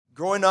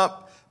Growing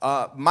up,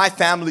 my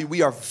family,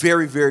 we are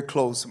very, very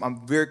close.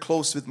 I'm very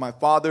close with my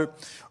father.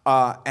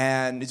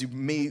 And as you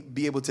may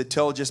be able to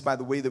tell just by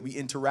the way that we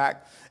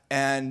interact,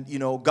 and, you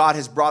know, God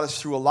has brought us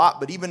through a lot.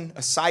 But even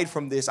aside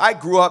from this, I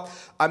grew up,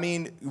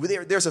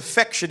 there's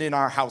affection in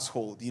our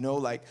household, you know,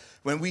 like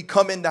when we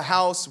come in the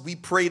house, we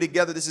pray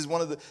together. This is one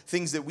of the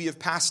things that we have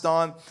passed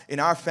on in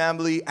our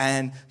family.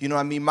 And, you know,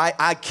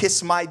 I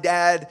kiss my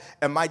dad,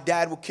 and my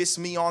dad will kiss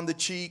me on the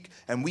cheek,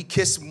 and we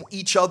kiss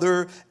each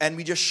other, and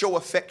we just show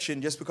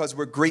affection just because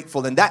we're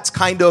grateful. And that's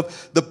kind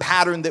of the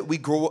pattern that we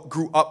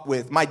grew up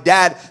with. My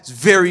dad is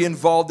very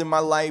involved in my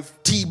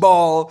life,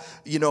 t-ball,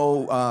 you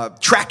know,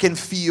 track and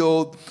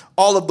field,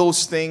 all of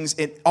those things.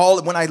 And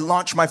when I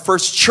launched my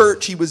first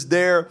church, he was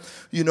there,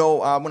 you know,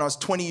 when I was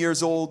 20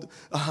 years old,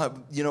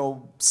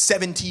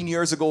 17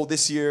 years ago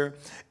this year.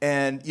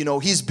 And, you know,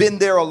 he's been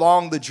there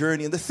along the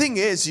journey. And the thing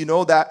is, you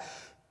know, that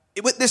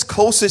with this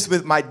closest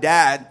with my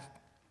dad,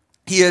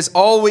 he has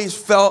always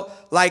felt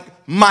like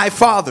my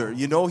father.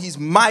 You know, he's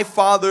my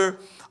father.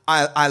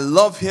 I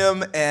love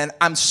him, and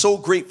I'm so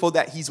grateful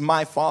that he's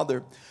my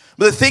father.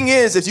 But the thing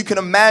is, if you can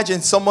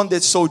imagine someone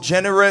that's so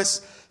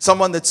generous,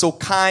 someone that's so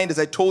kind. As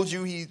I told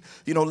you, he,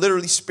 you know,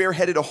 literally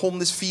spearheaded a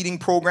homeless feeding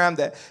program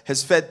that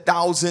has fed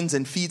thousands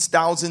and feeds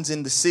thousands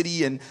in the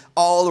city and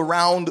all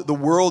around the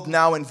world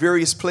now in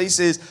various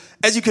places.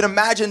 As you can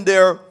imagine,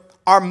 there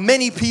are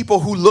many people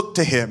who look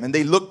to him, and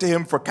they look to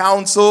him for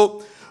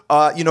counsel.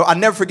 You know, I'll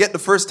never forget the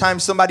first time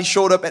somebody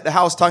showed up at the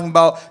house talking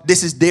about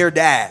this is their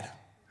dad.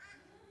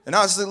 And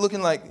I was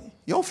looking like,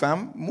 yo,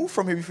 fam, move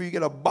from here before you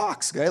get a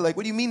box, guy. Like,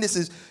 what do you mean this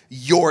is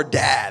your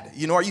dad?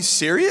 You know, are you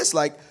serious?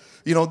 Like,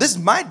 you know, this is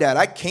my dad.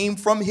 I came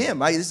from him.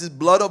 This is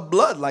blood of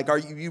blood. Like,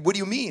 what do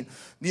you mean?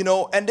 You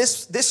know, and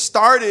this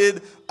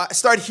started, I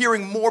started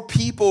hearing more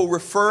people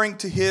referring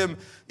to him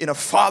in a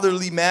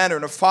fatherly manner,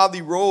 in a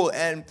fatherly role.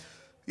 And,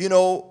 you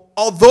know,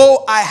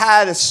 although I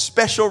had a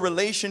special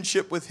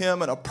relationship with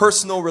him and a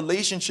personal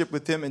relationship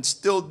with him and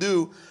still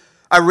do,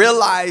 I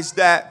realized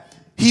that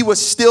he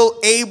was still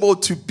able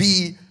to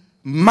be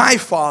my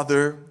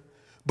father,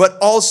 but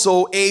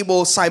also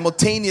able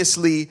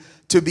simultaneously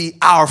to be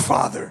our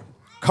father.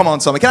 Come on,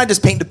 somebody. Can I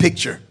just paint the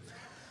picture?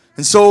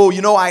 And so,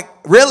 you know, I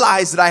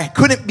realized that I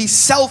couldn't be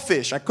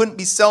selfish. I couldn't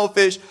be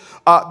selfish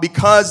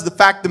because the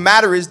fact of the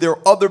matter is there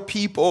are other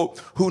people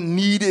who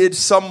needed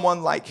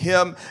someone like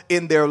him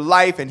in their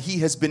life, and he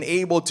has been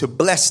able to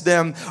bless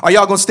them. Are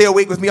y'all going to stay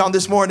awake with me on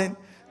this morning?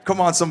 Come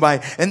on,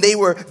 somebody. And they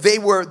were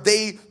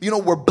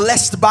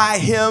blessed by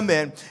him,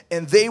 and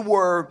they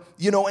were,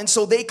 you know, and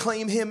so they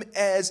claim him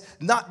as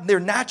not their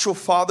natural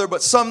father,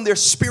 but some their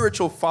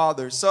spiritual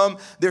father, some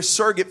their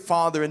surrogate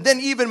father. And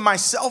then even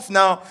myself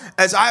now,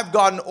 as I've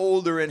gotten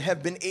older and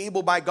have been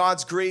able by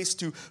God's grace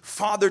to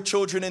father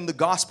children in the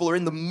gospel or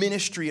in the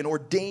ministry and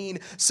ordain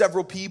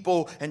several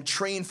people and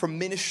train for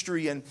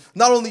ministry. And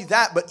not only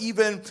that, but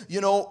even,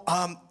 you know,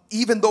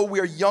 even though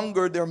we're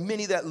younger, there are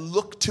many that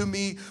look to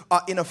me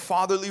in a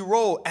fatherly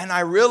role. And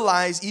I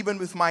realize even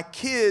with my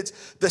kids,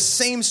 the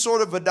same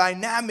sort of a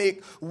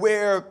dynamic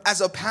where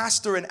as a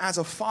pastor and as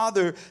a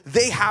father,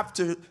 they have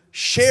to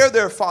share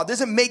their father. It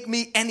doesn't make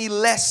me any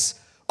less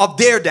of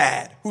their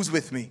dad who's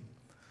with me.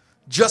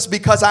 Just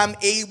because I'm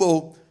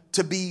able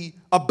to be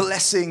a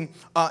blessing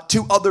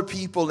to other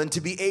people and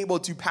to be able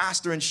to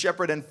pastor and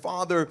shepherd and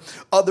father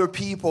other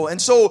people.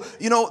 And so,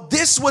 you know,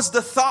 this was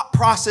the thought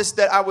process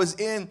that I was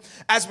in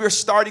as we were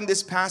starting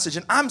this passage.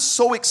 And I'm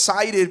so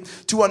excited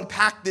to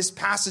unpack this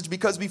passage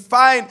because we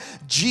find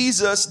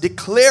Jesus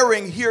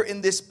declaring here in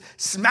this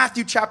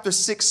Matthew chapter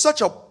 6, such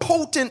a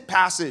potent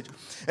passage.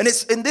 And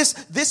it's in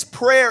this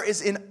prayer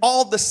is in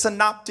all the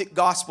synoptic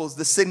gospels.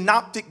 The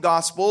synoptic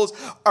gospels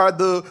are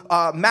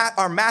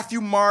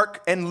Matthew,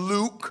 Mark, and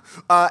Luke.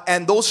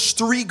 And those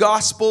three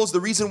gospels, the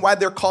reason why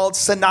they're called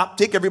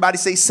synoptic, everybody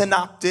say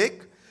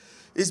synoptic,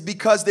 is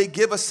because they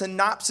give a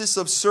synopsis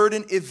of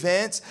certain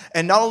events.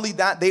 And not only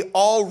that, they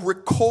all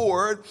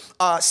record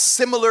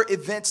similar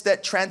events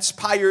that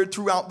transpired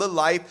throughout the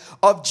life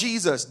of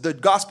Jesus. The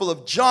Gospel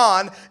of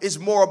John is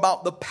more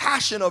about the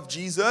passion of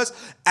Jesus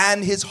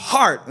and his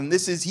heart. And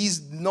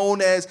he's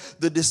known as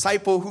the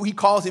disciple who he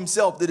calls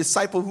himself, the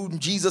disciple whom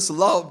Jesus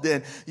loved.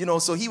 And, you know,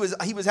 so he was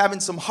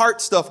having some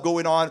heart stuff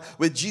going on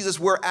with Jesus,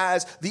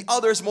 whereas the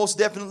others most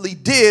definitely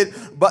did,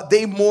 but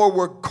they more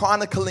were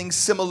chronicling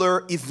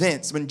similar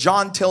events. When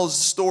John tells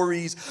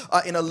stories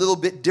in a little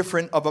bit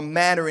different of a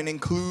manner and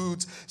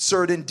includes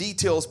certain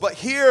details. But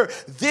here,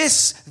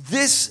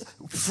 this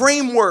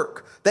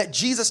framework that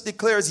Jesus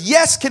declares,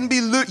 yes, can be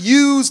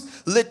used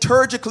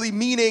liturgically,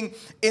 meaning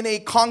in a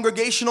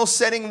congregational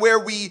setting where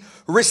we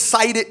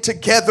recite it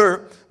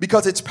together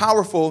because it's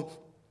powerful.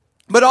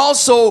 But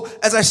also,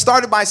 as I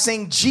started by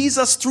saying,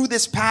 Jesus through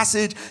this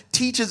passage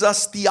teaches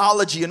us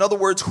theology. In other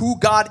words, who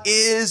God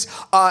is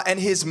and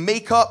his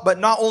makeup. But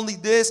not only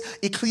this,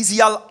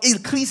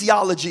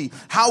 ecclesiology,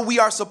 how we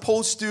are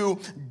supposed to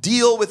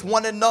deal with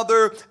one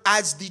another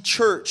as the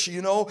church,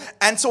 you know.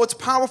 And so it's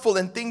powerful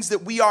in things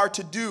that we are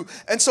to do.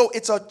 And so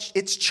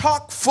it's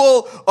chock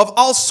full of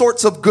all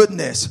sorts of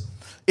goodness.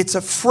 it's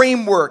a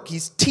framework.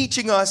 He's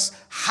teaching us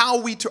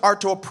how we are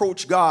to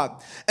approach God.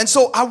 And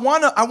so I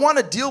want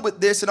to deal with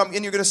this, and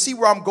you're going to see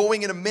where I'm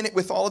going in a minute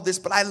with all of this.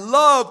 But I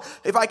love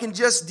if I can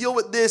just deal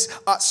with this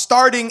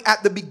starting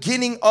at the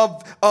beginning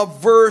of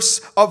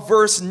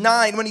verse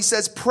 9 when he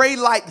says, "Pray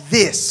like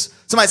this."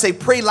 Somebody say,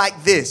 "Pray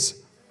like this."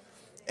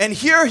 And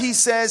here he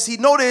says,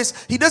 notice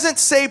he doesn't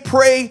say,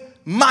 "Pray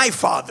my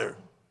Father."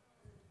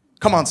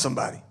 Come on,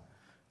 somebody.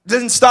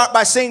 Doesn't start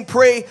by saying,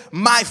 "Pray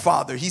my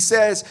Father." He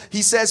says,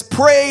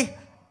 "Pray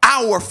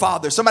our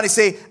Father." Somebody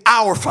say,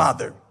 "Our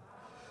Father."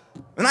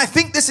 And I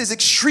think this is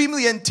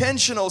extremely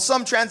intentional.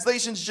 Some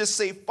translations just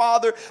say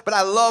Father, but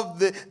I love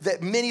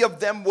that many of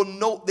them will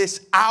note this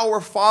 "our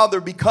Father"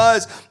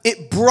 because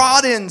it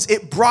broadens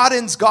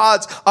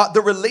God's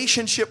the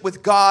relationship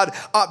with God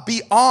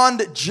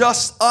beyond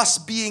just us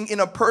being in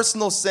a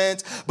personal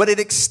sense, but it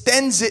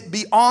extends it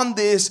beyond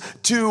this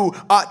to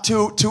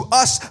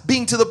us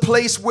being to the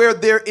place where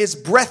there is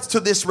breadth to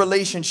this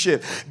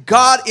relationship.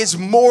 God is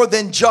more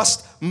than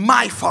just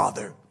my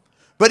Father,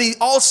 but he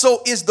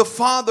also is the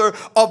Father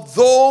of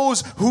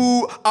those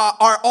who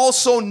are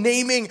also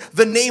naming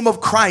the name of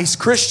Christ,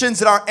 Christians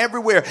that are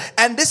everywhere.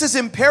 And this is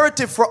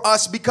imperative for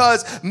us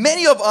because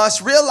many of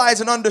us realize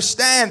and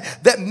understand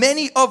that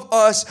many of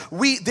us,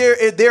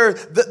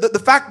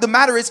 the fact of the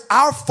matter is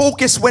our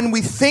focus when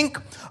we think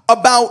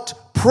about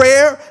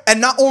prayer,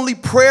 and not only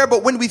prayer,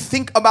 but when we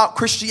think about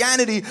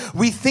Christianity,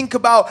 we think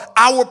about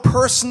our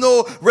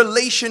personal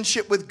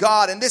relationship with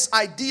God. And this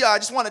idea, I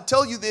just want to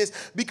tell you this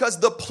because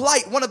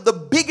one of the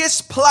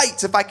biggest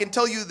plights, if I can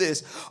tell you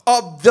this,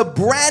 of the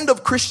brand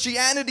of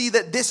Christianity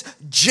that this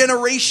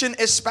generation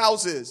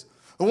espouses,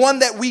 the one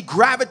that we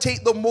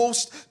gravitate the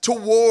most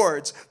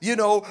towards,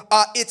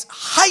 it's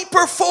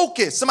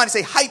hyper-focused. Somebody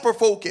say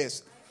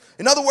hyper-focused.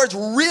 In other words,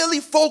 really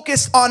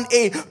focused on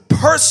a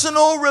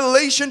personal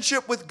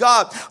relationship with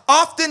God,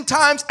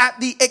 oftentimes at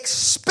the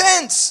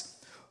expense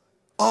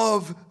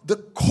of the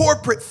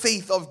corporate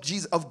faith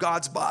of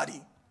God's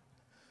body.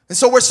 And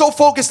so we're so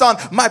focused on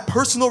my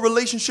personal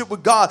relationship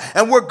with God,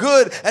 and we're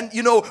good. And,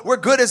 we're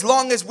good as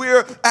long as we're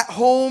at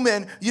home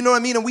and,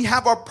 and we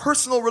have our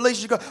personal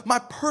relationship. My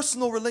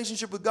personal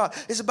relationship with God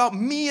is about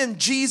me and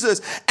Jesus.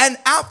 And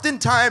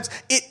oftentimes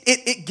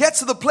it gets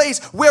to the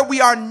place where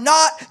we are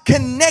not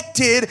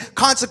connected,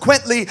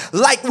 consequently,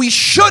 like we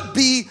should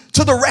be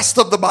to the rest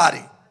of the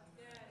body.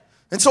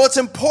 And so it's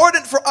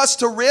important for us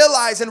to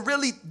realize and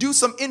really do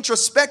some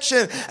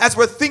introspection as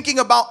we're thinking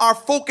about our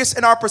focus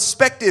and our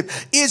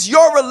perspective. Is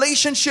your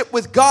relationship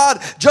with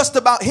God just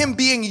about him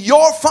being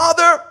your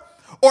Father?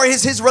 Or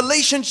is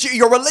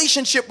your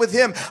relationship with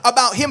him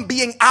about him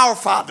being our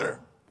Father?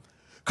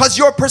 Because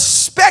your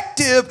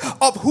perspective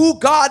of who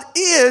God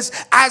is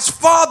as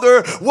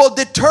Father will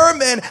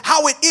determine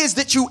how it is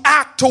that you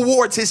act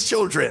towards his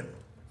children.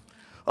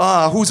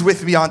 Who's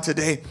with me on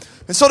today?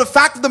 And so the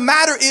fact of the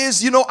matter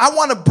is, I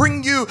want to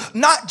bring you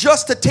not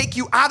just to take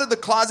you out of the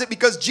closet,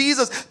 because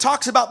Jesus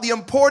talks about the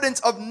importance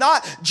of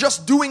not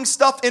just doing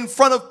stuff in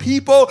front of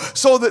people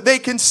so that they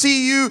can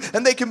see you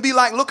and they can be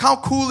like, look how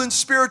cool and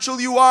spiritual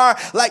you are,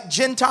 like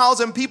Gentiles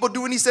and people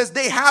do. And he says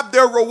they have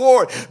their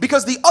reward,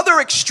 because the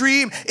other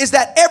extreme is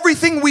that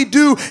everything we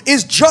do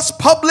is just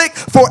public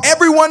for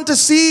everyone to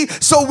see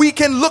so we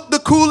can look the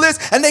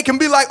coolest and they can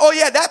be like, oh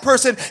yeah, that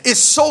person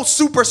is so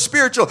super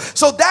spiritual.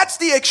 So that's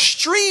the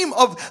extreme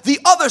of the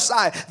other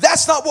side.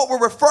 That's not what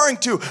we're referring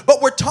to,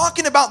 but we're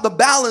talking about the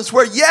balance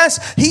where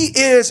yes, he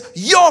is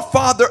your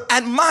Father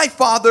and my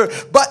Father,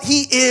 but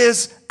he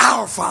is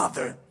our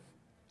Father.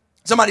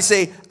 Somebody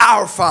say,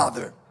 our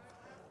Father.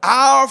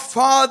 Our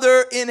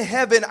Father in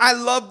heaven. I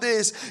love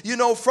this.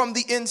 From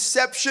the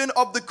inception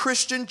of the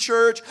Christian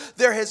church,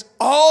 there has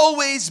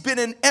always been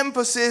an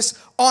emphasis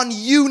on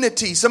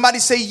unity. Somebody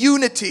say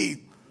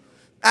unity,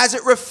 as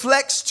it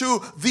reflects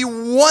to the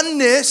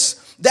oneness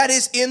that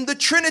is in the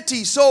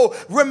Trinity. So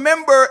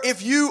remember,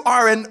 if you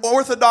are an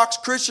Orthodox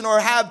Christian or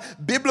have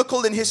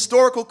biblical and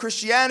historical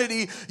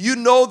Christianity, you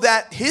know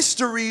that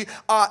history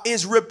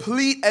is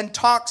replete and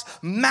talks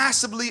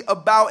massively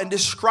about and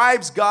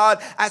describes God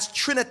as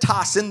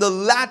Trinitas in the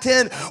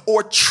Latin,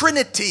 or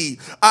Trinity,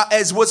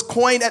 as was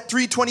coined at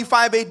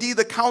 325 AD,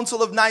 the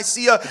Council of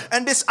Nicaea.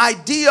 And this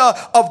idea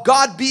of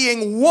God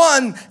being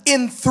one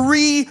in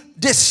three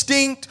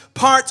distinct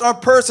parts or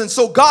persons.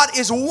 So God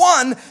is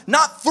one,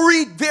 not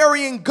three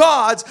varying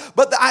gods,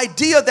 but the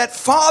idea that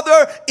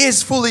Father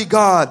is fully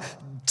God,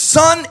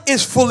 Son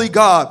is fully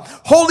God,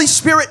 Holy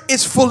Spirit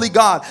is fully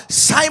God,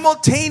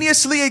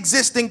 simultaneously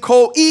existing,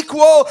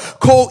 co-equal,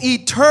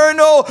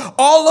 co-eternal,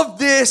 all of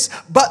this,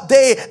 but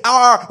they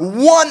are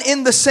one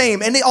in the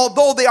same. And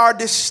although they are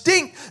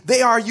distinct,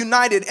 they are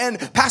united. And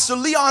Pastor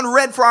Leon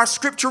read for our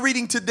scripture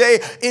reading today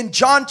in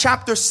John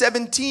chapter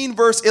 17,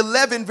 verse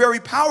 11, very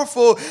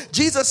powerful.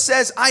 Jesus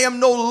says, I am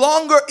no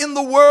longer in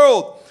the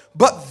world,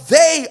 but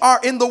they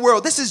are in the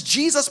world. This is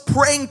Jesus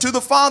praying to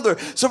the Father.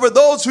 So for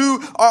those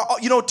who are,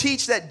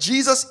 teach that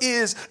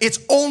it's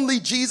only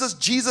Jesus.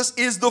 Jesus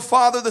is the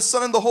Father, the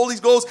Son, and the Holy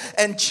Ghost,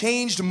 and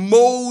changed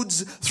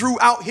modes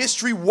throughout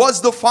history.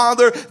 Was the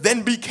Father,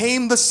 then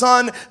became the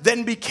Son,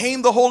 then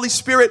became the Holy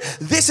Spirit.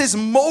 This is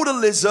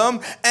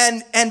modalism,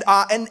 and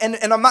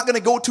I'm not going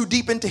to go too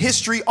deep into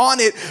history on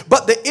it.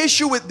 But the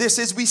issue with this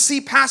is we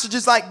see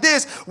passages like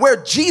this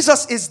where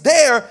Jesus is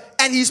there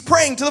and he's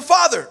praying to the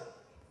Father.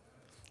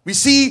 We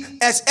see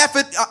as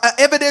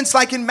evidence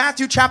like in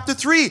Matthew chapter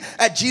 3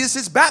 at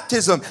Jesus'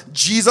 baptism.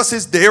 Jesus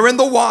is there in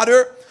the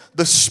water.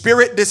 The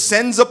Spirit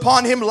descends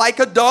upon him like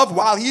a dove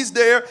while he's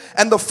there.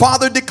 And the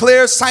Father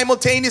declares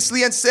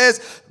simultaneously and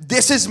says,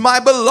 "This is my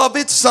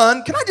beloved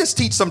Son." Can I just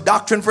teach some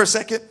doctrine for a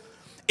second?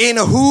 "In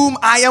whom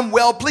I am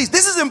well pleased."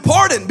 This is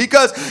important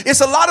because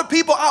it's a lot of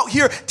people out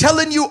here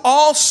telling you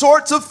all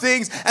sorts of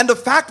things. And the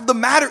fact of the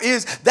matter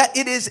is that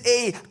it is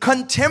a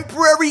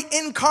contemporary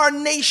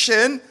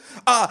incarnation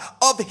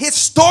of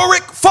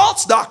historic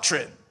false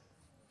doctrine.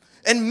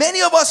 And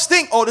many of us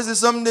think, this is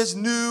something that's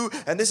new,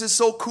 and this is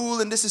so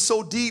cool, and this is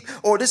so deep,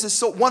 or this is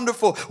so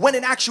wonderful. When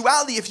in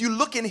actuality, if you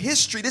look in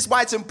history, this is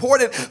why it's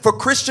important for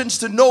Christians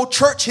to know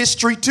church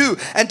history too,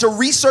 and to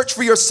research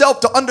for yourself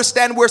to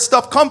understand where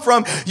stuff come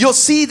from. You'll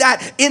see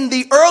that in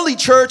the early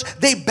church,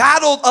 they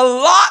battled a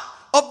lot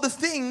of the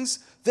things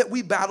that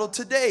we battle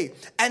today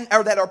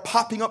or that are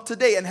popping up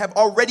today and have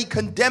already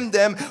condemned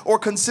them or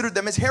considered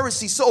them as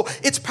heresy. So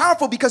it's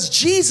powerful because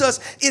Jesus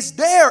is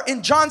there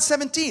in John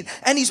 17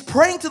 and he's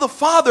praying to the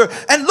Father,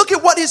 and look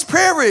at what his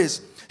prayer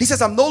is. He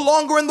says, "I'm no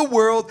longer in the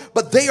world,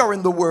 but they are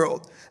in the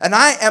world, and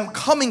I am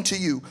coming to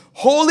you.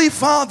 Holy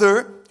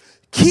Father,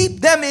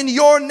 keep them in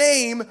your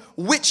name,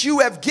 which you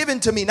have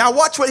given to me." Now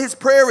watch what his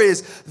prayer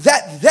is.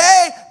 "That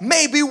they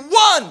may be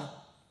one,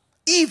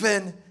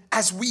 even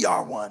as we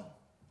are one."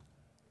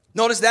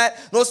 Notice that?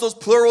 Notice those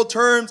plural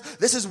terms.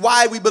 This is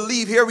why we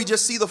believe here we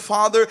just see the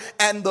Father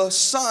and the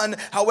Son.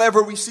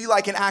 However, we see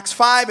like in Acts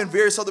 5 and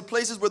various other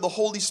places where the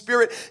Holy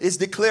Spirit is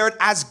declared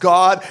as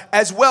God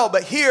as well.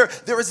 But here,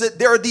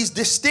 there are these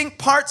distinct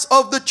parts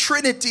of the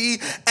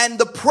Trinity, and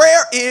the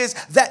prayer is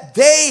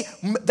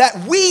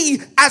that we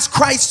as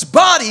Christ's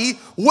body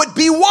would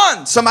be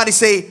one. Somebody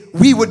say,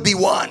 "We would be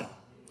one."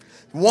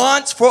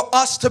 Wants for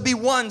us to be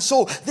one.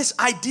 So this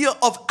idea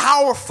of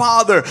our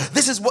Father,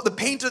 this is what the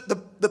picture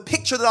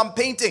that I'm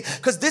painting,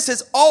 because this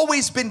has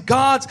always been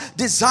God's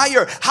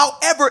desire.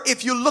 However,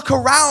 if you look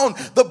around,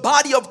 the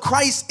body of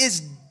Christ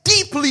is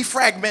deeply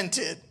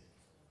fragmented.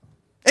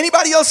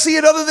 Anybody else see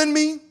it other than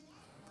me?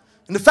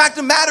 And the fact of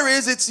the matter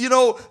is, it's,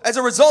 as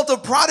a result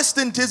of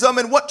Protestantism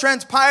and what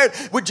transpired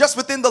just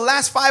within the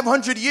last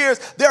 500 years,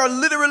 there are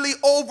literally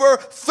over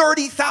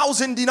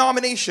 30,000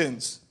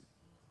 denominations.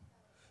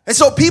 And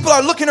so people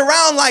are looking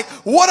around like,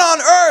 what on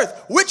earth?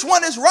 Which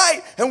one is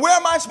right? And where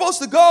am I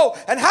supposed to go?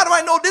 And how do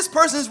I know this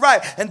person is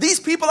right? And these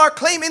people are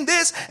claiming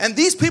this, and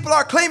these people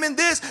are claiming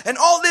this, and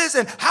all this.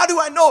 And how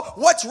do I know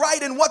what's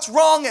right and what's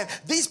wrong? And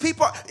these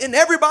people and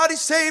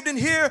everybody's saved in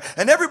here,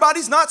 and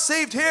everybody's not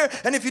saved here.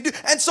 And if you do,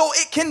 and so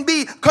it can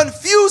be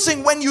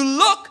confusing when you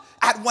look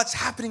at what's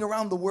happening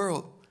around the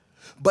world.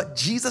 But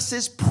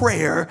Jesus'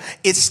 prayer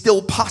is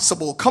still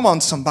possible. Come on,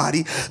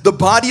 somebody. The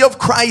body of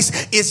Christ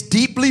is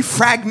deeply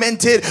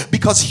fragmented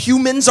because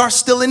humans are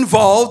still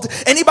involved.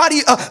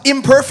 Anybody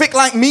imperfect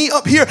like me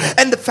up here?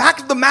 And the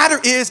fact of the matter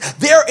is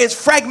there is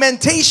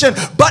fragmentation,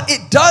 but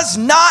it does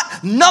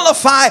not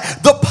nullify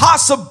the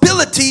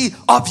possibility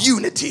of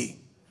unity.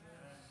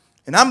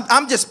 And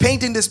I'm just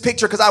painting this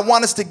picture because I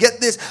want us to get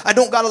this. I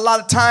don't got a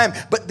lot of time,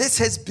 but this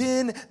has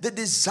been the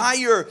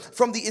desire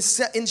from the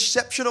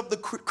inception of the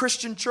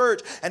Christian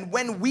church. And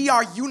when we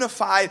are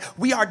unified,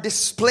 we are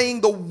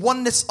displaying the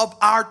oneness of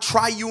our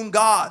triune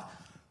God.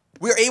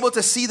 We're able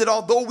to see that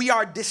although we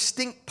are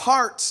distinct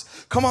parts,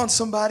 come on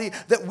somebody,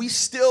 that we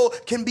still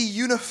can be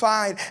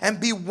unified and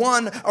be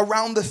one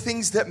around the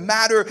things that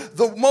matter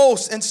the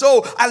most. And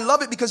so I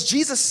love it because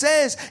Jesus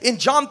says in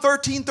John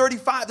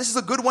 13:35, this is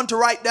a good one to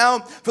write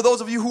down for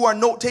those of you who are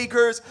note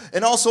takers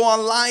and also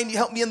online. You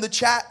help me in the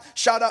chat.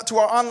 Shout out to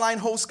our online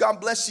host.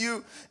 God bless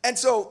you. And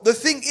so the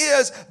thing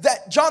is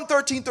that John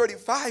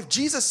 13:35,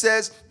 Jesus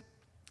says,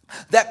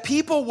 that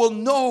people will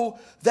know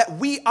that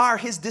we are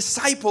his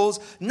disciples,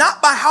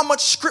 not by how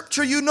much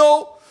scripture you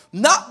know,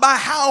 not by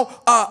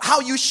how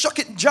you shuck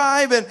it and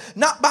jive, and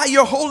not by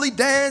your holy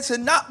dance,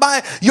 and not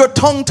by your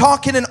tongue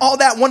talking and all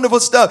that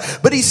wonderful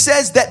stuff. But he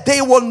says that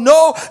they will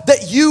know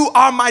that you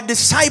are my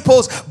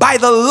disciples by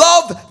the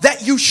love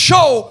that you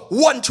show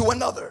one to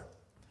another.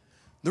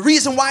 The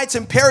reason why it's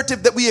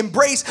imperative that we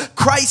embrace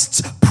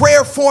Christ's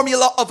prayer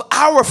formula of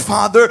our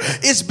Father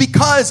is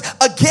because,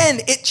 again,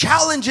 it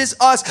challenges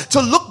us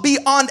to look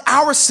beyond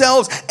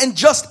ourselves and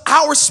just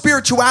our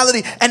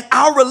spirituality and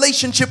our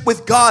relationship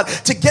with God,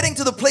 to getting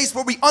to the place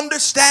where we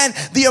understand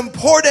the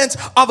importance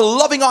of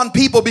loving on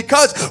people.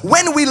 Because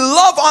when we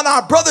love on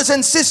our brothers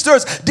and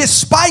sisters,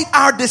 despite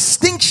our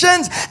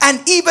distinctions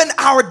and even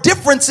our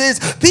differences,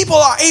 people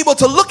are able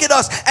to look at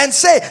us and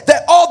say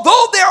that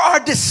although there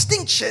are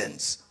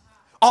distinctions,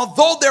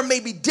 Although there may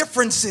be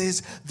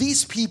differences,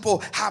 these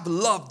people have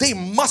love. They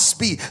must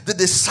be the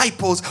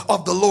disciples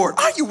of the Lord.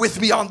 Are you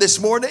with me on this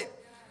morning?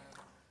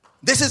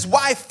 This is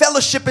why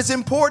fellowship is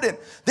important.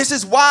 This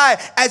is why,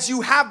 as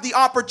you have the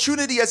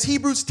opportunity, as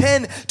Hebrews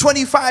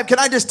 10:25, can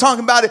I just talk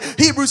about it?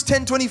 Hebrews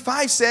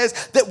 10:25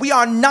 says that we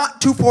are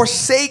not to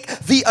forsake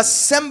the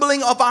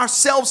assembling of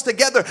ourselves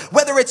together,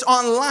 whether it's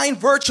online,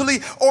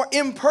 virtually, or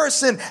in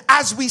person,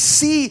 as we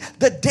see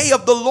the day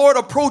of the Lord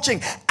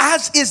approaching,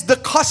 as is the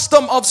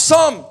custom of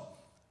some.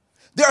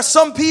 There are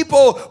some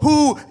people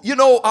who,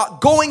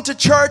 going to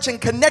church and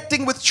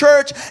connecting with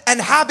church and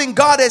having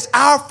God as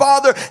our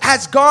Father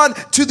has gone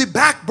to the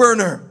back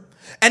burner.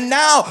 And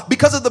now,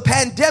 because of the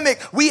pandemic,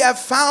 we have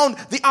found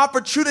the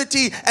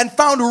opportunity and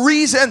found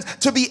reasons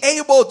to be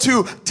able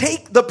to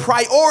take the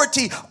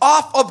priority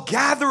off of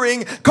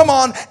gathering,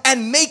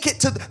 and make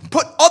it to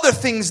put other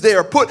things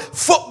there, put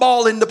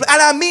football in and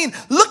I mean,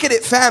 look at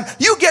it, fam.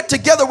 You get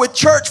together with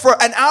church for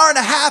an hour and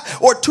a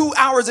half or 2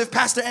 hours if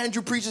Pastor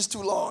Andrew preaches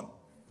too long.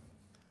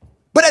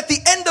 But at the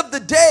end of the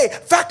day,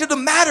 fact of the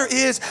matter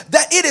is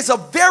that it is a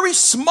very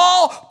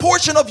small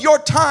portion of your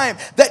time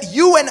that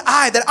you and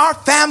I, that our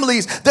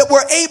families, that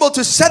we're able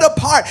to set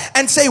apart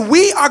and say,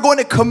 we are going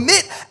to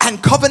commit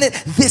and covenant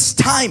this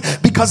time,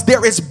 because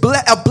there is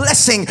a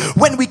blessing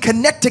when we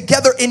connect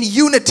together in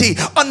unity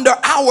under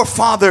our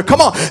Father. Come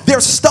on,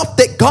 there's stuff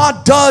that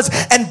God does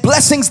and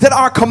blessings that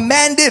are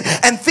commanded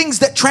and things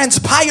that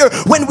transpire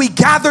when we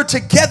gather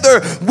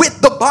together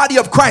with the body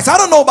of Christ. I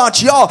don't know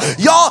about y'all.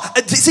 Y'all,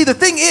 see, the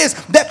thing is,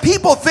 that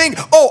people think,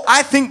 oh,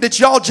 I think that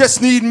y'all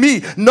just need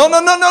me. No,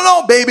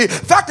 baby.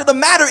 Fact of the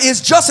matter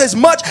is, just as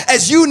much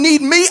as you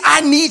need me,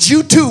 I need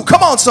you too.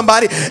 Come on,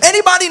 somebody.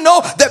 Anybody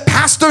know that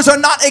pastors are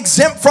not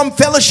exempt from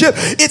fellowship?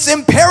 It's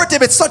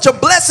imperative. It's such a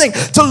blessing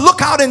to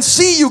look out and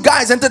see you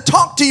guys and to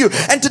talk to you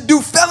and to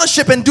do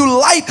fellowship and do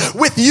life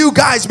with you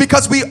guys,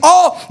 because we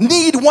all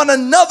need one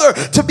another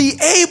to be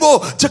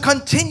able to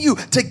continue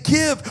to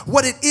give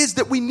what it is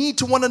that we need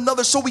to one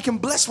another, so we can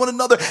bless one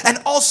another, and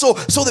also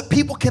so that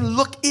people can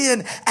look in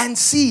and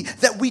see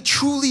that we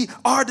truly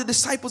are the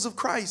disciples of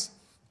Christ.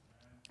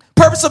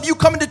 Purpose of you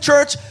coming to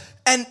church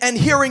and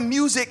hearing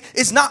music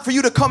is not for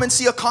you to come and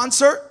see a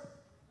concert.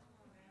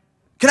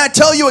 Can I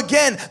tell you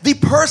again, the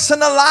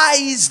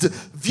personalized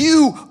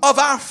view of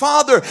our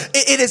Father,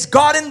 it is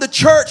God in the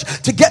church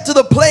to get to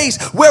the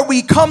place where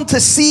we come to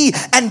see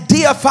and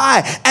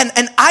deify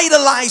and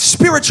idolize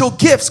spiritual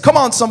gifts. Come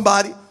on,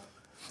 somebody.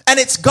 And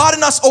it's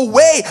gotten us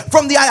away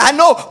from I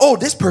know, oh,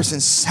 this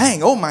person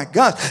sang. Oh my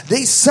God,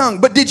 they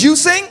sung. But did you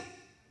sing?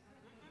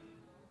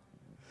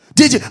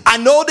 Did you? I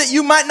know that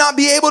you might not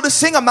be able to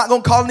sing. I'm not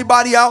going to call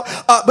anybody out.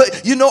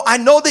 But I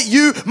know that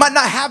you might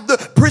not have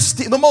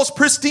the most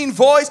pristine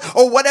voice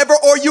or whatever,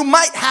 or you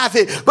might have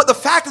it. But the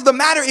fact of the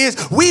matter is,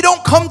 we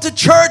don't come to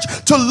church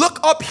to look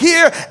up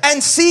here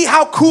and see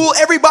how cool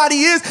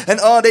everybody is. And,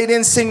 oh, they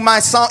didn't sing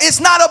my song.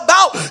 It's not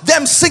about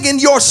them singing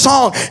your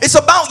song. It's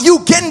about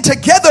you getting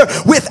together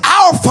with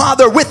our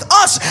Father, with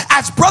us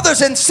as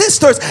brothers and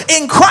sisters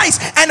in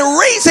Christ, and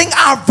raising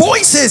our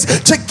voices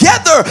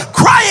together,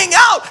 crying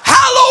out,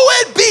 hallowed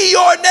be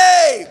your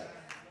name.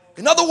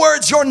 In other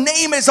words, your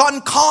name is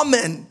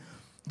uncommon.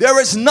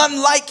 There is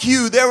none like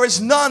you. There is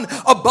none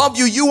above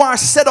you. You are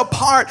set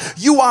apart.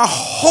 You are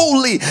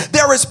holy.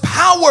 There is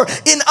power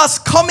in us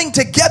coming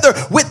together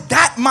with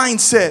that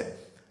mindset.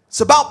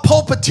 It's about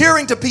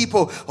pulpiteering to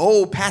people.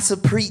 Oh, pastor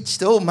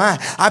preached. Oh my,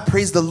 I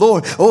praise the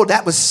Lord. Oh,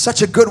 that was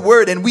such a good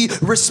word. And we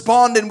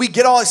respond and we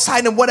get all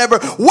excited and whatever.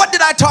 What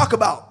did I talk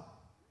about?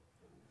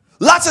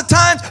 Lots of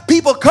times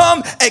people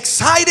come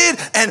excited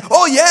and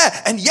oh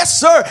yeah and yes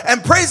sir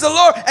and praise the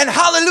Lord and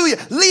hallelujah,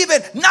 leave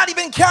it, not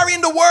even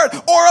carrying the word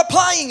or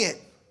applying it.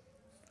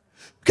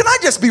 Can I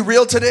just be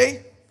real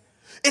today?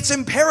 It's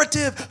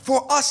imperative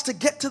for us to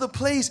get to the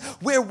place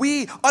where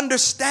we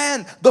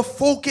understand the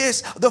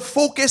focus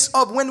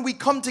of when we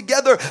come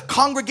together.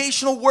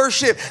 Congregational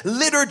worship,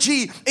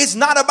 liturgy is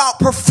not about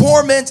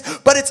performance,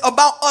 but it's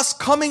about us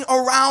coming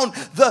around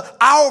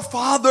our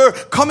Father,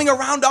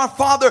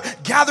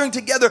 gathering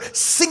together,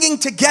 singing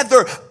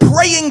together,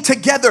 praying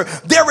together.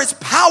 There is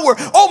power.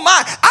 Oh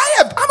my,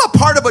 I'm a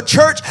part of a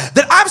church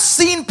that I've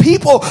seen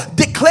people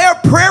declare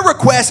prayer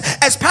requests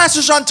as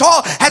Pastor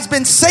Chantal has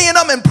been saying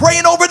them and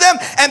praying over them,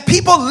 and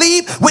people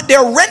leave with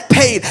their rent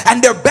paid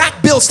and their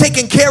back bills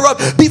taken care of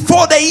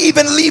before they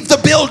even leave the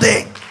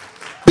building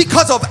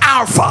because of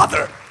our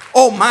Father.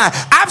 Oh my,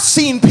 I've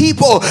seen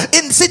people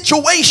in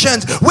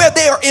situations where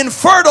they are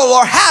infertile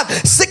or have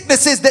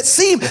sicknesses that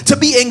seem to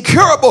be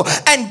incurable,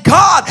 and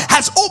God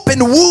has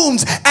opened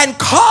wombs and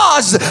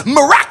caused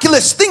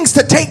miraculous things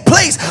to take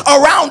place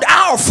around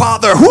our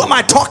Father. Who am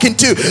I talking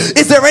to?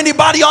 Is there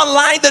anybody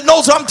online that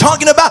knows what I'm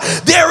talking about?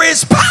 There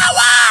is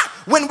power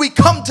when we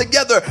come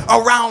together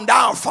around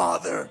our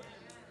Father.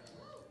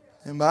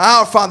 And by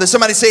our Father,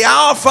 somebody say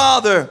our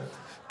Father.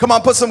 Come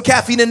on, put some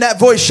caffeine in that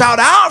voice. Shout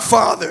our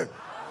Father.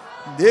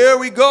 There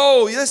we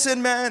go.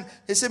 Listen, man,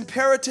 it's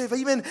imperative.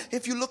 Even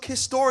if you look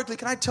historically,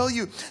 can I tell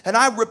you, and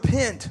I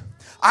repent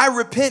I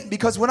repent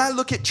because when I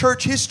look at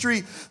church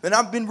history, and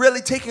I've been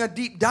really taking a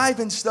deep dive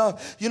in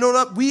stuff, you know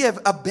what? We have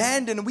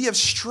abandoned, we have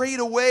strayed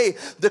away.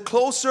 The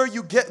closer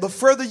you get, the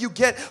further you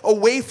get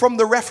away from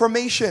the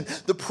Reformation,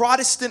 the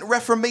Protestant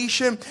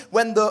Reformation,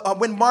 when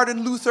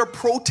Martin Luther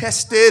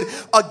protested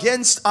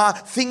against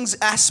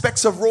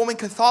aspects of Roman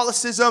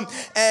Catholicism,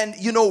 and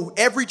you know,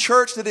 every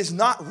church that is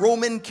not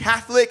Roman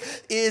Catholic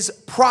is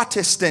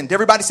Protestant.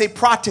 Everybody say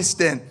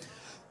Protestant.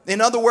 In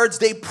other words,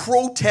 they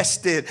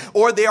protested,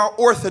 or they are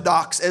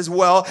Orthodox as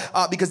well,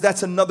 because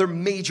that's another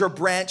major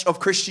branch of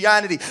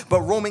Christianity.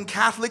 But Roman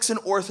Catholics and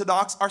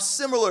Orthodox are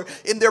similar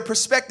in their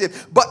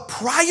perspective. But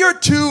prior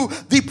to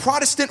the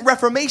Protestant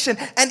Reformation,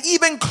 and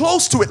even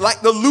close to it,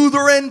 like the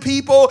Lutheran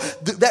people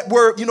that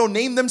were,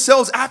 named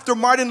themselves after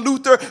Martin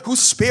Luther, who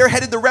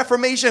spearheaded the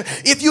Reformation.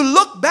 If you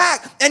look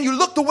back and you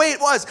look the way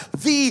it was,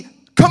 the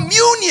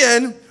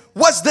communion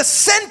was the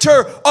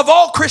center of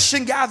all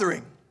Christian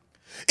gathering.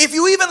 If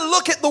you even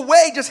look at the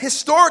way, just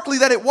historically,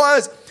 that it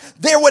was,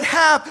 they would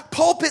have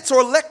pulpits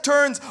or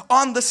lecterns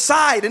on the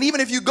side. And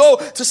even if you go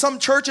to some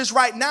churches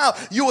right now,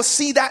 you will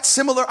see that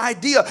similar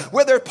idea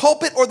where their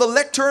pulpit or the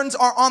lecterns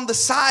are on the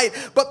side,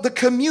 but the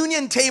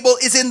communion table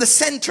is in the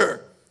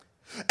center.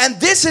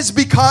 And this is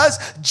because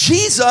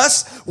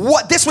Jesus,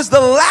 this was the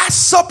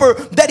last supper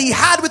that he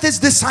had with his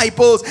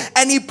disciples,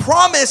 and he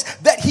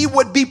promised that he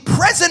would be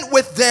present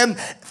with them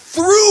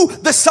through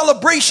the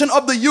celebration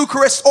of the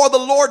Eucharist or the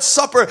Lord's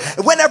Supper,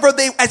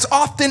 as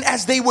often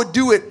as they would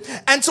do it.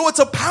 And so it's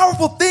a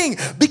powerful thing,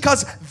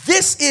 because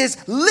this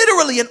is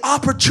literally an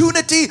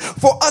opportunity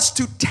for us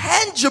to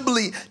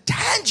tangibly,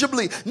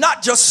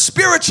 not just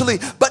spiritually,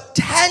 but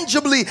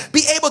tangibly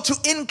be able to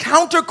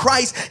encounter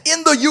Christ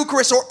in the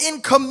Eucharist or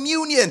in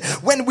communion.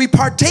 When we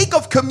partake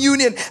of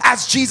communion,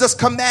 as Jesus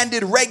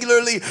commanded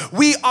regularly,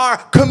 we are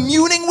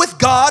communing with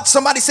God.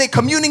 Somebody say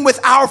communing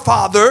with our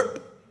Father.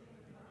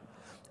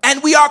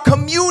 And we are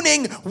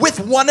communing with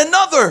one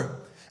another.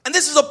 And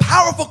this is a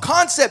powerful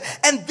concept.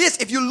 And this,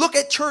 if you look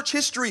at church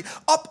history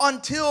up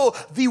until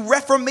the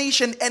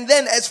Reformation, and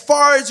then as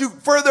far as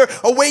further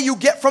away you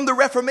get from the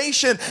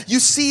Reformation, you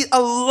see a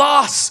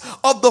loss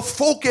of the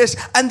focus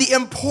and the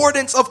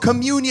importance of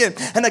communion.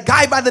 And a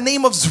guy by the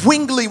name of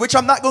Zwingli, which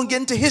I'm not going to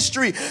get into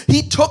history,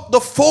 he took the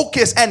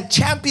focus and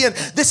championed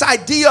this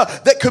idea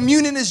that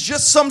communion is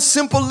just some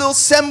simple little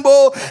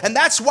symbol. And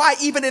that's why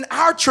even in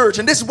our church,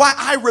 and this is why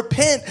I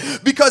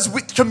repent, because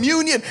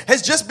communion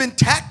has just been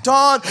tacked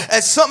on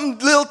as some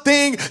little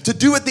thing to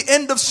do at the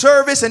end of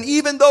service. And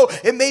even though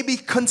it may be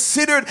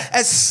considered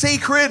as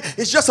sacred,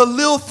 it's just a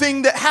little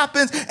thing that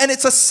happens, and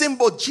it's a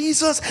symbol.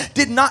 Jesus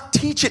did not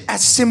teach it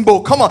as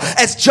symbol. Come on,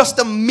 as just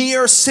a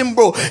mere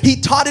symbol. He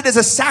taught it as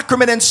a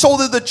sacrament, and so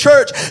did the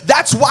church.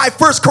 That's why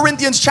 1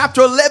 Corinthians chapter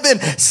 11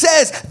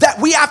 says that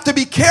we have to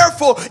be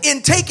careful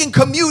in taking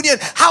communion,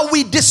 how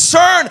we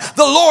discern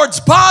the Lord's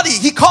body.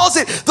 He calls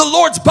it the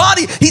Lord's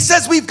body. He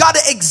says we've got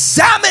to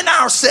examine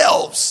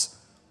ourselves.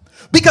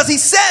 Because he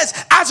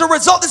says, as a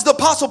result, this is the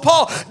Apostle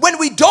Paul, when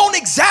we don't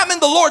examine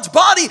the Lord's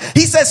body,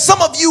 he says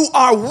some of you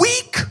are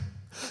weak,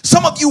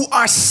 some of you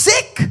are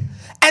sick,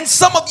 and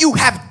some of you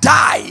have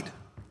died.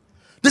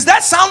 Does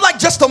that sound like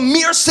just a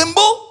mere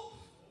symbol?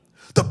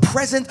 The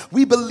present,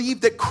 we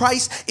believe that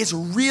Christ is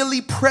really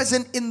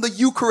present in the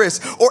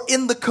Eucharist or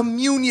in the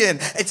communion.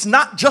 It's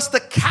not just a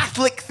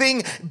Catholic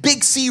thing,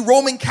 big C,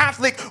 Roman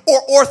Catholic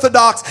or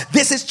Orthodox.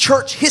 This is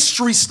church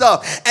history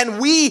stuff. And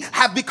we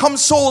have become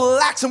so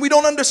lax and we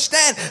don't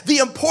understand the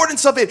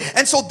importance of it.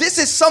 And so this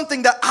is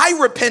something that I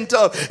repent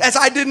of, as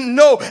I didn't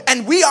know.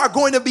 And we are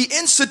going to be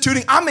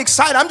instituting. I'm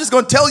excited. I'm just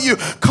going to tell you,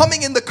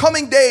 coming in the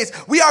coming days,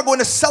 we are going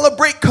to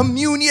celebrate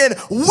communion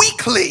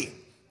weekly.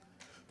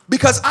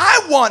 Because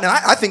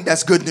I think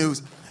that's good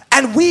news.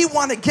 And we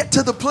want to get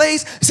to the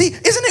place. See,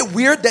 isn't it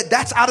weird that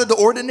that's out of the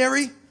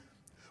ordinary?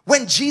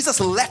 When Jesus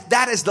left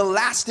that as the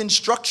last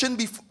instruction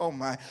before, oh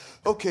my,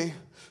 okay.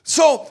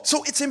 So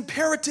it's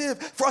imperative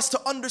for us to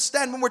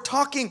understand when we're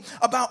talking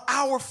about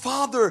our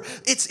Father.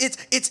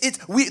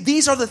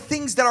 These are the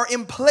things that are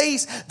in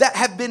place that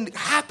have been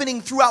happening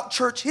throughout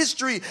church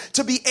history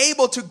to be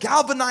able to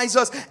galvanize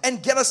us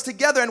and get us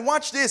together. And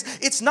watch this.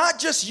 It's not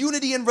just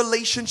unity in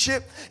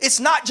relationship. It's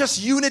not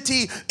just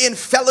unity in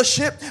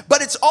fellowship,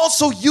 but it's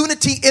also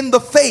unity in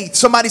the faith.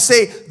 Somebody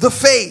say the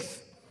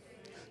faith.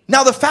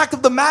 Now, the fact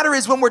of the matter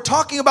is, when we're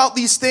talking about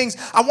these things,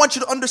 I want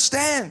you to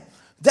understand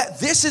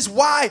that this is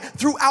why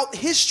throughout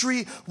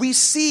history we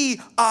see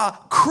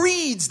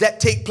creeds that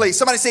take place.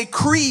 Somebody say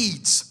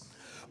creeds.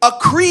 A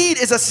creed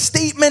is a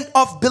statement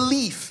of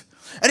belief.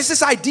 And it's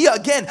this idea,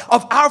 again,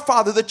 of our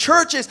Father. The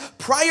churches,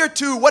 prior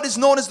to what is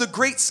known as the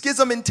Great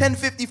Schism in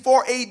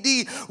 1054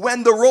 AD,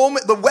 when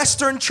the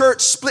Western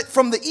church split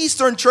from the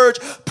Eastern church,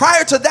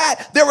 prior to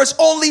that, there was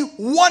only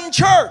one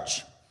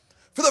church.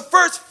 For the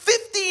first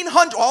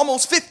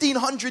almost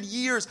 1,500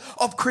 years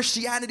of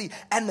Christianity,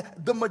 and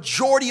the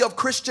majority of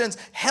Christians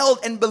held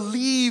and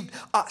believed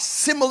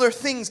similar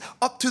things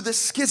up to the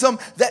schism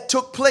that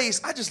took place.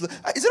 Is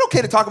it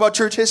okay to talk about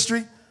church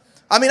history?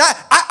 I mean,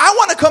 I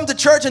want to come to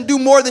church and do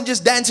more than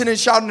just dancing and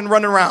shouting and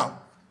running around.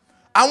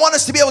 I want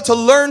us to be able to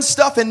learn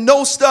stuff and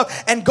know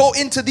stuff and go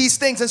into these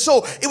things. And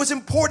so it was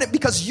important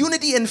because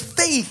unity in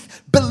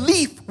faith,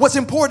 belief was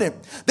important.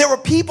 There were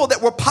people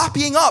that were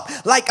popping up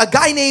like a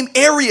guy named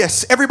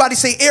Arius. Everybody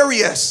say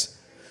Arius.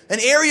 And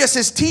Arius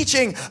is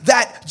teaching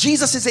that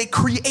Jesus is a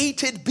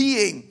created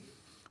being.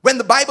 When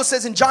the Bible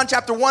says in John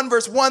chapter 1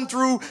 verse 1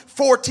 through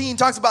 14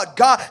 talks about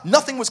God,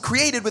 nothing was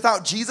created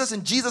without Jesus,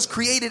 and Jesus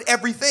created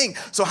everything.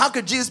 So how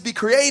could Jesus be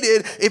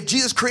created if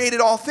Jesus created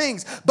all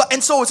things?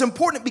 And so it's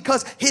important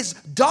because his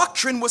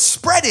doctrine was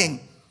spreading.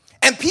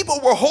 And people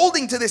were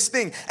holding to this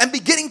thing and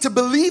beginning to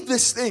believe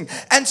this thing.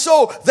 And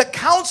so the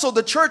council,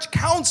 the church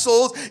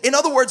councils, in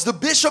other words, the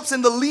bishops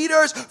and the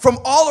leaders from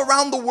all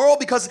around the world,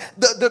 because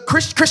the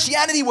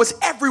Christianity was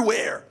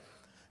everywhere.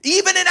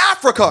 Even in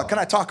Africa. Can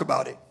I talk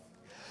about it?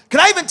 Can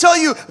I even tell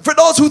you, for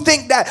those who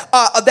think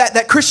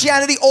that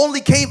Christianity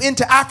only came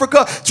into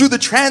Africa through the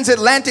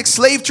transatlantic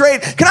slave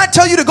trade, can I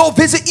tell you to go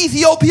visit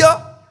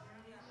Ethiopia?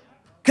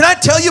 Can I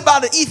tell you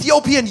about an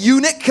Ethiopian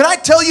eunuch? Can I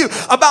tell you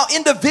about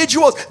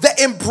individuals that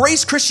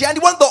embrace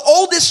Christianity? One of the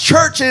oldest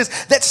churches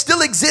that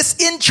still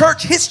exists in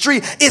church history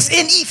is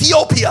in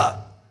Ethiopia.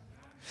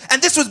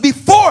 And this was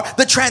before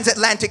the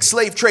transatlantic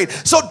slave trade.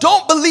 So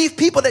don't believe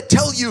people that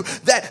tell you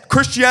that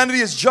Christianity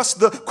is just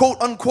the quote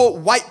unquote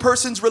white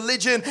person's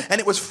religion and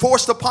it was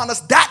forced upon us.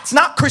 That's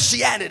not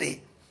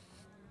Christianity.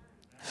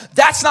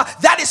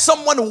 That is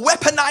someone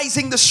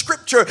weaponizing the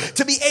scripture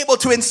to be able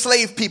to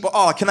enslave people.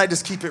 Oh, can I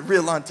just keep it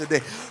real on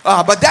today?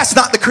 But that's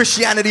not the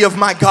Christianity of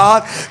my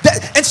God.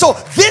 And so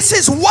this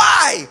is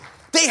why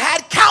they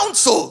had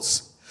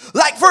councils.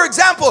 Like, for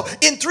example,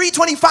 in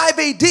 325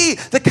 AD,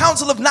 the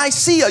Council of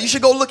Nicaea, you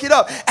should go look it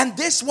up. And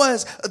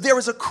there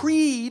was a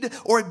creed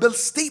or a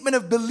statement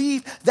of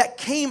belief that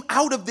came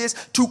out of this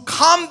to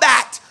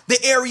combat the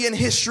Arian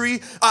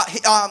heresy,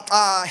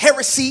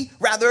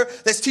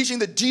 that's teaching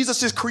that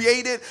Jesus is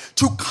created,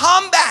 to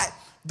combat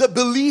the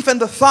belief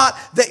and the thought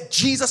that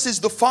Jesus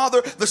is the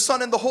Father, the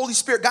Son, and the Holy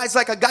Spirit. Guys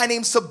like a guy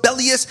named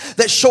Sabellius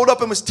that showed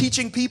up and was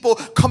teaching people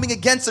coming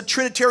against the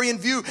Trinitarian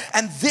view.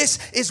 And this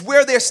is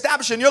where they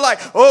established it. And you're like,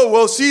 oh,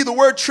 well, see, the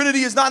word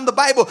Trinity is not in the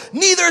Bible.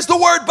 Neither is the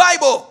word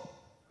Bible.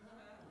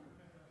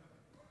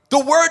 The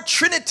word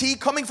Trinity,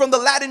 coming from the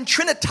Latin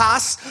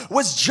Trinitas,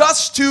 was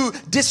just to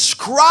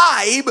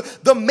describe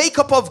the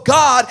makeup of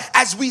God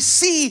as we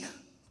see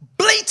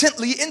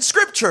blatantly in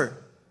Scripture.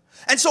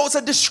 And so it's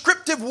a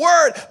descriptive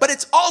word, but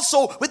it's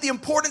also with the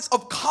importance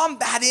of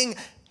combating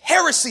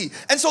heresy.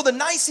 And so the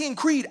Nicene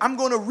Creed, I'm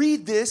going to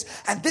read this,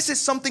 and this is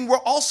something we're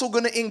also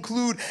going to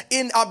include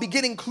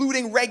begin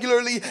including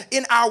regularly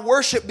in our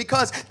worship,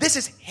 because this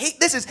is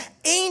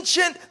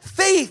ancient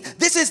faith.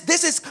 This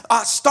is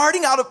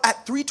starting out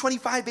at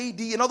 325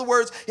 AD. In other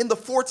words, in the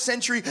 4th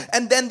century,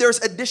 and then there's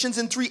additions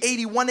in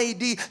 381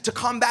 AD to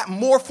combat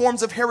more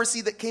forms of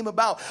heresy that came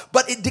about.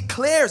 But it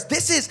declares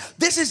this is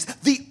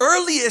the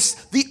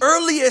earliest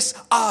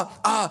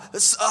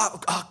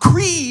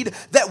creed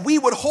that we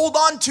would hold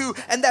on to,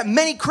 and that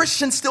many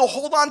Christians still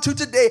hold on to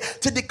today,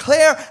 to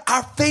declare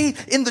our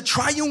faith in the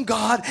triune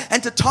God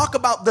and to talk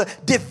about the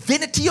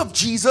divinity of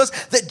Jesus,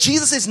 that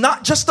Jesus is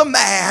not just a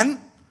man,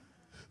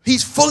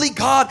 he's fully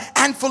God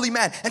and fully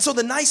man. And so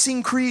the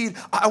Nicene Creed,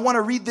 I want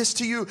to read this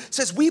to you,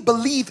 says, we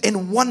believe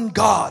in one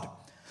God,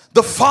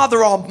 the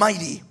Father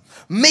Almighty,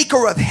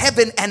 maker of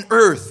heaven and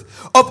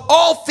earth, of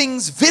all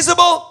things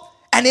visible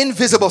and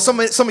invisible.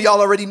 Some of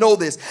y'all already know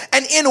this.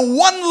 And in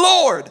one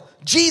Lord,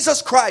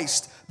 Jesus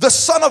Christ, the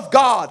Son of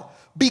God,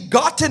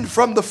 begotten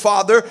from the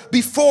Father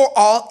before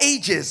all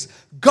ages,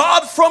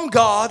 God from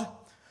God,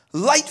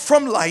 light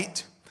from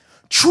light,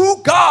 true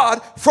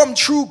God from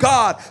true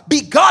God,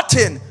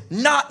 begotten,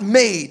 not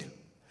made,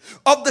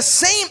 of the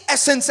same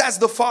essence as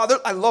the Father.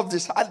 I love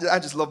this. I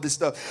just love this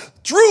stuff.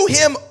 Through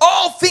him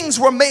all things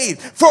were made.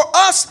 For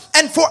us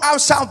and for our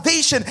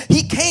salvation,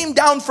 he came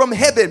down from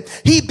heaven.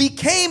 He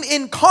became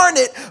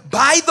incarnate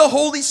by the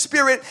Holy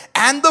Spirit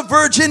and the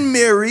Virgin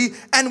Mary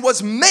and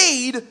was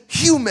made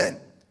human.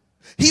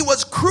 He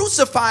was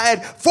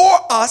crucified for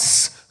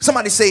us.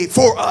 Somebody say,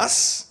 for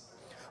us.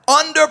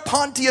 Under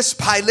Pontius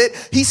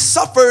Pilate, he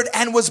suffered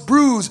and was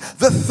bruised.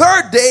 The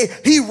 3rd day,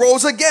 he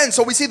rose again.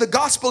 So we see the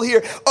gospel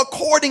here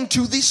according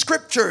to the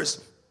scriptures.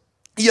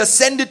 He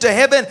ascended to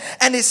heaven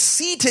and is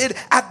seated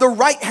at the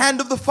right hand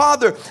of the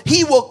Father.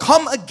 He will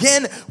come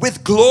again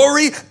with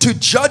glory to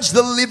judge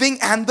the living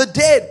and the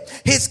dead.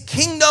 His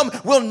kingdom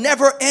will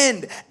never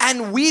end.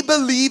 And we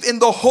believe in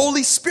the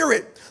Holy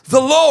Spirit,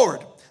 the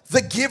Lord,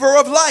 the giver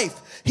of life.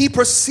 He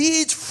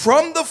proceeds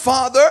from the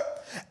Father,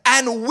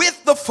 and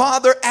with the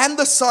Father and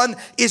the Son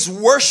is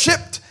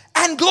worshiped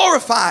and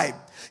glorified.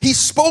 He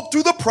spoke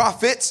through the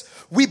prophets.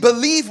 We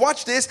believe,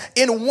 watch this,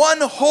 in one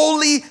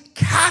holy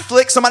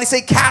Catholic, somebody say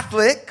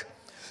Catholic,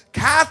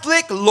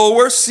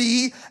 lower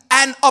C,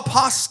 and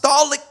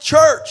apostolic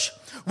church.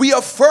 We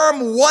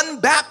affirm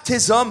one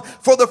baptism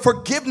for the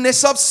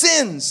forgiveness of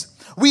sins.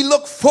 We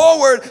look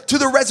forward to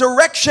the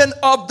resurrection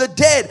of the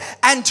dead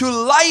and to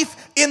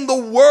life in the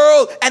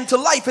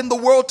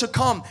world to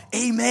come.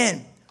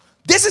 Amen.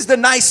 This is the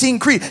Nicene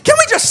Creed. Can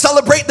we just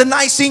celebrate the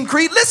Nicene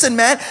Creed? Listen,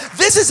 man,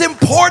 this is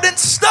important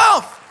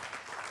stuff.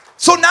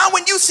 So now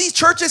when you see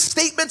churches'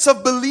 statements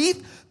of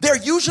belief, they're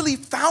usually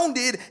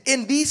founded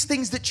in these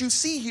things that you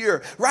see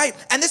here, right?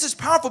 And this is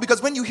powerful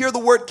because when you hear the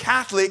word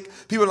Catholic,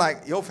 people are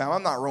like, yo, fam,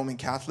 I'm not Roman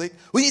Catholic.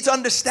 We need to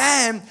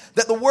understand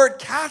that the word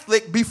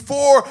Catholic,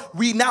 before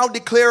we now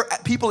declare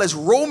people as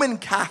Roman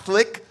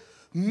Catholic,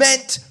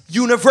 meant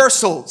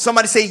universal.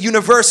 Somebody say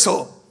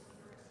universal.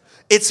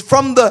 It's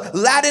from the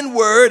Latin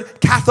word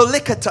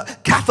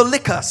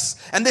Catholicus,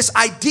 and this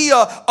idea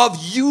of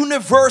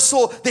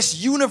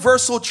this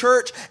universal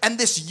church,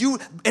 and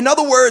in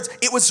other words,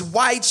 it was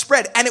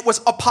widespread and it was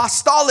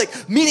apostolic,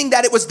 meaning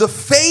that it was the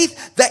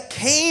faith that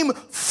came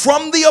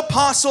from the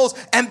apostles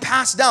and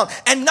passed down.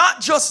 And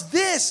not just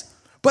this,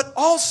 but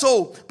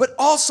also,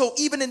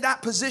 even in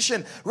that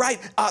position, right?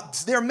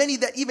 There are many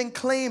that even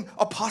claim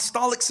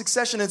apostolic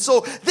succession. And so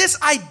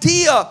this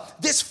idea,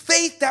 this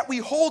faith that we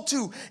hold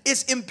to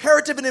is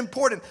imperative and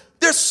important.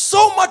 There's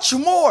so much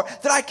more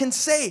that I can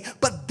say,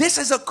 but this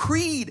is a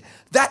creed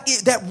that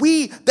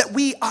we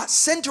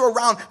center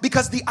around,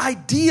 because the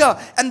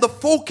idea and the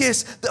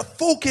focus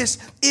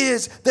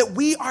is that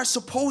we are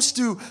supposed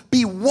to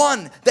be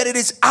one, that it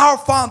is our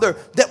Father,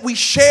 that we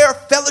share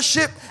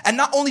fellowship, and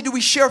not only do we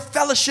share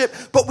fellowship,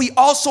 but we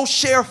also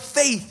share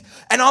faith.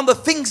 And on the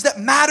things that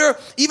matter,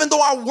 even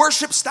though our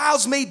worship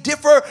styles may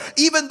differ,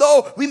 even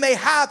though we may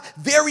have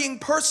varying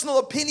personal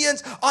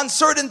opinions on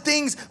certain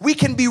things, we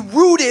can be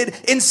rooted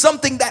in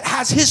something that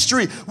has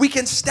history. We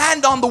can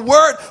stand on the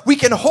word, we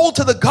can hold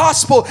to the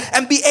gospel,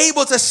 and be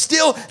able to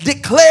still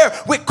declare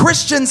with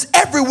Christians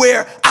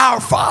everywhere,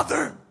 our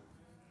Father.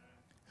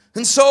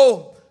 And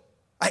so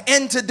I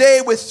end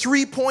today with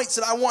 3 points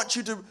that I want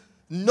you to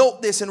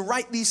note this and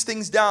write these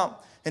things down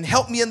and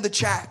help me in the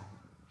chat.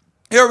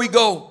 Here we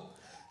go.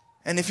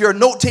 And if you're a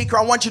note taker,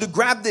 I want you to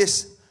grab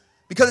this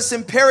because it's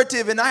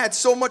imperative, and I had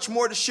so much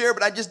more to share,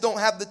 but I just don't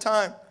have the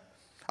time.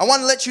 I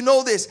want to let you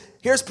know this.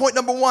 Here's point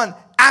number 1.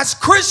 As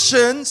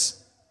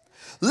Christians,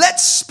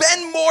 let's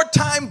spend more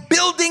time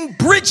building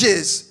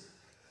bridges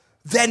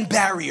than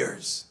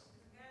barriers.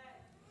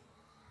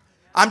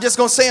 I'm just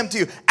going to say them to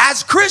you.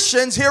 As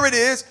Christians, here it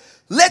is.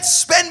 Let's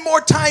spend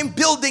more time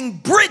building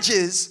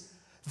bridges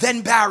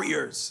than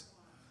barriers.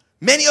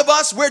 Many of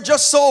us, we're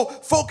just so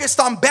focused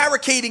on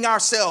barricading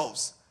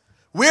ourselves.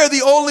 We're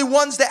the only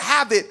ones that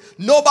have it.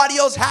 Nobody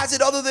else has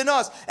it other than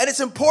us. And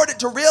it's important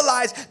to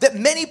realize that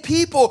many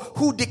people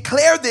who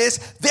declare this,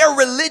 their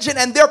religion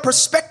and their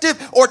perspective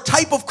or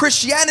type of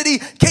Christianity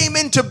came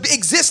into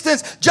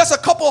existence just a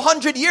couple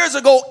hundred years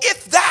ago,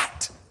 if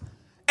that.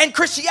 And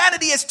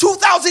Christianity is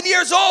 2,000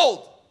 years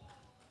old.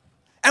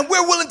 And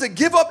we're willing to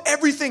give up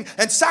everything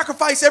and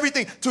sacrifice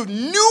everything to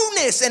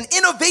newness and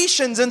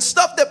innovations and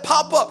stuff that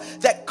pop up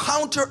that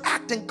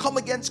counteract and come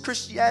against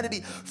Christianity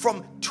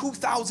from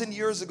 2,000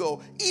 years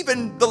ago,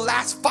 even the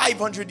last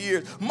 500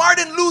 years.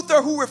 Martin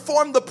Luther, who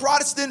reformed the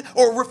Protestant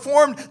or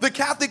reformed the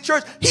Catholic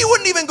Church, he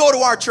wouldn't even go to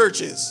our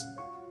churches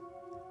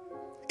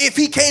if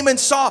he came and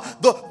saw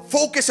the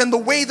focus and the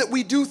way that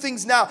we do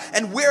things now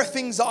and where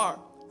things are,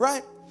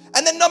 right?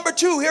 And then number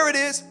 2, here it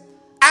is.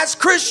 As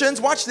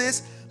Christians, watch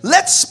this.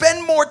 Let's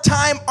spend more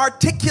time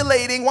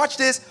articulating, watch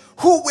this,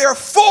 who we're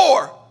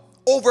for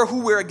over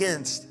who we're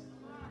against.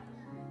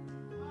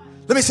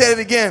 Let me say it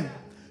again.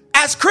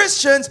 As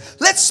Christians,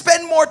 let's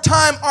spend more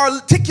time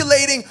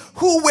articulating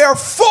who we're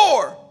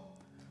for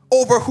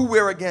over who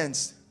we're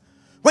against.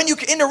 When you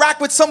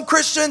interact with some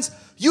Christians,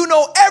 you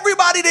know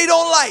everybody they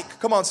don't like.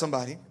 Come on,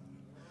 somebody.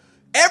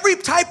 Every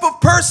type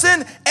of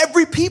person,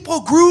 every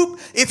people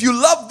group, if you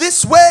love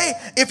this way,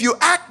 if you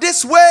act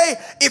this way,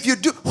 if you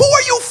do, who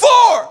are you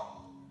for?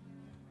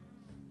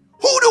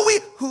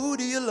 Who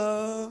do you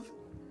love?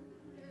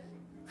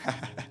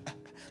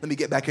 Let me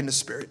get back in the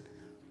spirit.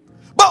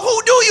 But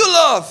who do you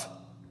love?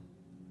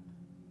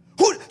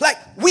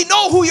 We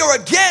know who you're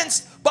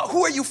against, but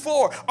who are you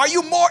for? Are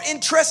you more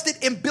interested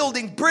in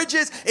building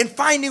bridges, in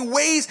finding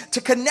ways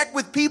to connect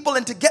with people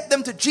and to get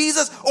them to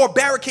Jesus, or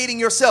barricading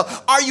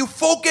yourself? Are you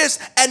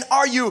focused, and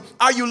are you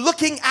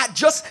looking at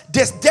just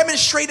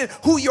demonstrating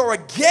who you're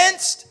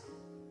against?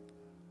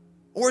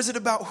 Or is it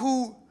about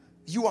who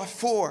you are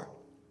for?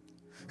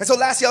 And so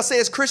lastly, I'll say,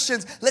 as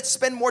Christians, let's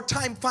spend more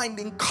time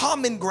finding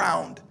common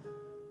ground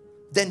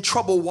than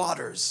troubled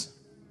waters.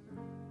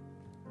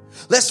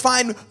 Let's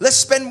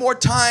spend more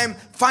time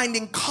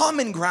finding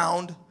common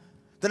ground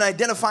than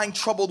identifying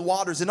troubled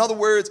waters. In other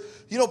words,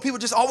 people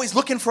just always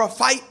looking for a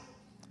fight,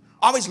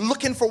 always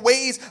looking for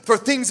ways for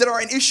things that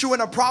are an issue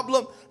and a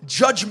problem,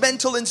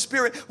 judgmental in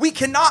spirit. We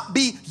cannot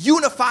be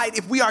unified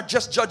if we are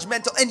just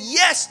judgmental. And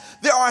yes,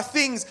 there are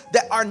things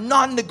that are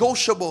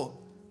non-negotiable.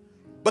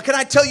 But can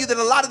I tell you that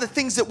a lot of the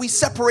things that we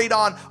separate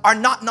on are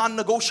not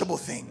non-negotiable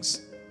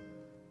things.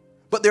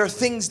 But there are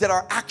things that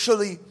are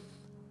actually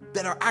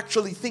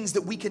things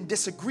that we can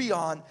disagree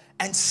on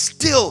and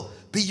still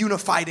be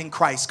unified in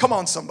Christ. Come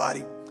on,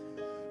 somebody.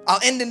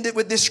 I'll end it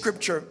with this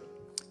scripture.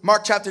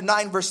 Mark chapter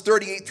 9, verse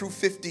 38 through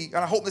 50. And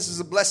I hope this is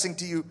a blessing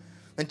to you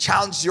and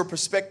challenges your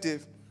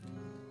perspective.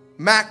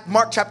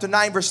 Mark chapter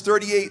 9, verse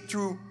 38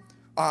 through,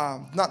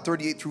 not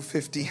 38 through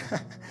 50,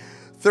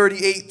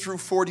 38 through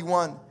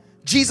 41.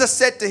 Jesus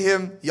said to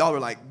him, y'all are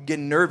like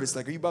getting nervous.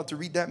 Like, are you about to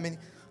read that many?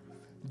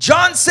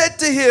 John said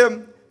to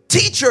him,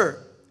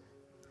 "Teacher,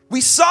 we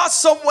saw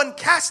someone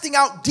casting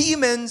out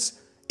demons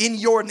in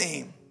your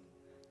name.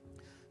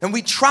 And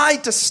we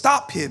tried to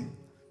stop him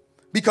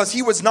because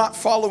he was not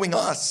following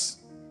us."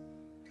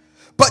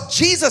 But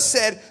Jesus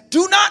said,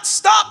 "Do not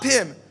stop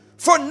him,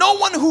 for no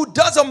one who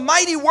does a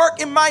mighty work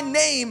in my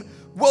name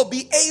will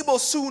be able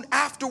soon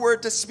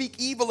afterward to speak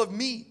evil of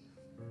me.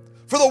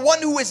 For the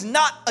one who is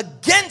not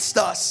against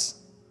us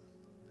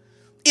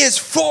is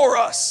for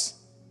us."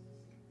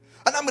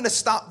 And I'm going to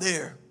stop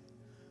there.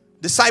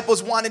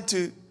 Disciples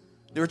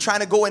they were trying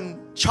to go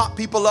and chop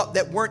people up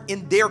that weren't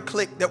in their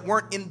clique, that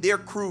weren't in their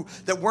crew,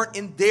 that weren't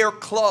in their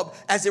club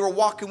as they were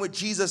walking with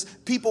Jesus.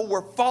 People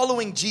were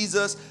following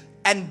Jesus,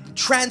 and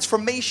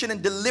transformation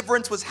and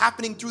deliverance was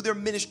happening through their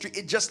ministry.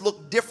 It just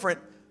looked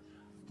different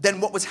than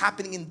what was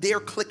happening in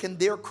their clique and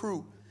their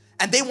crew.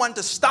 And they wanted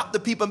to stop the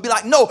people and be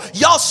like, "No,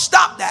 y'all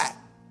stop that."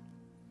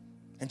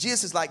 And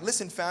Jesus is like,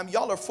 "Listen, fam,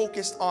 y'all are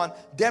focused on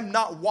them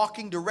not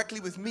walking directly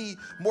with me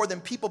more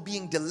than people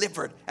being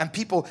delivered and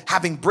people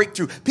having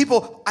breakthrough."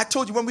 People, I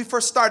told you when we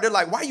first started, they're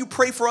like, "Why you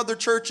pray for other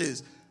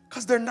churches?"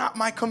 Because they're not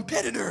my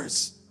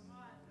competitors.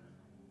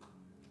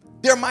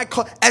 They're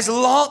as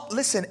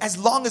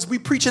long as we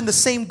preach in the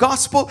same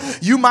gospel,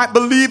 you might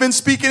believe in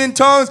speaking in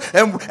tongues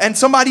and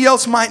somebody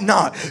else might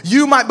not.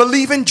 You might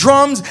believe in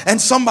drums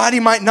and somebody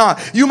might not.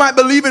 You might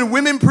believe in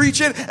women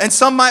preaching and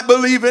some might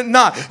believe it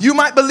not. You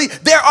might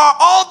believe there are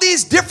all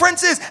these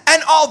differences,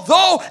 and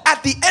although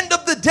at the end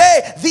of the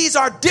day these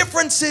are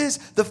differences,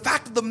 the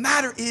fact of the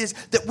matter is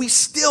that we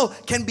still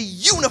can be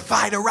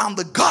unified around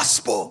the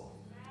gospel.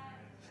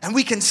 And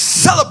we can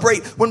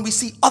celebrate when we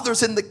see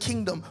others in the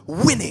kingdom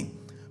winning.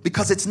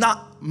 Because it's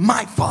not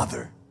my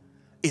Father,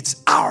 it's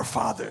our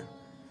Father.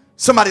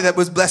 Somebody that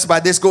was blessed by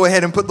this, go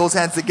ahead and put those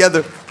hands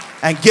together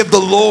and give the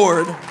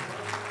Lord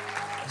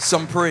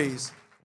some praise.